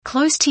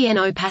Close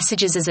TNO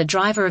passages as a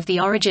driver of the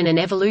origin and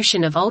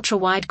evolution of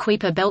ultra-wide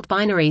Kuiper belt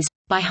binaries,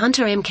 by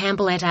Hunter M.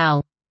 Campbell et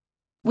al.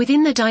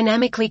 Within the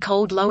dynamically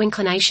cold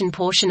low-inclination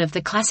portion of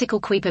the classical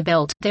Kuiper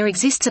belt, there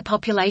exists a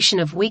population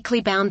of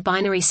weakly bound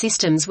binary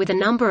systems with a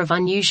number of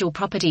unusual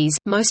properties,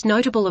 most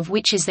notable of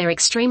which is their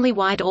extremely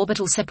wide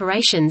orbital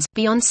separations,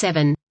 beyond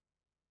 7.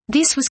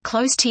 This was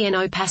Close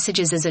TNO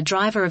passages as a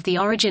driver of the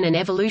origin and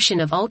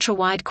evolution of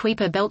ultra-wide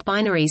Kuiper belt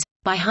binaries,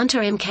 by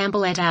Hunter M.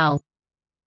 Campbell et al.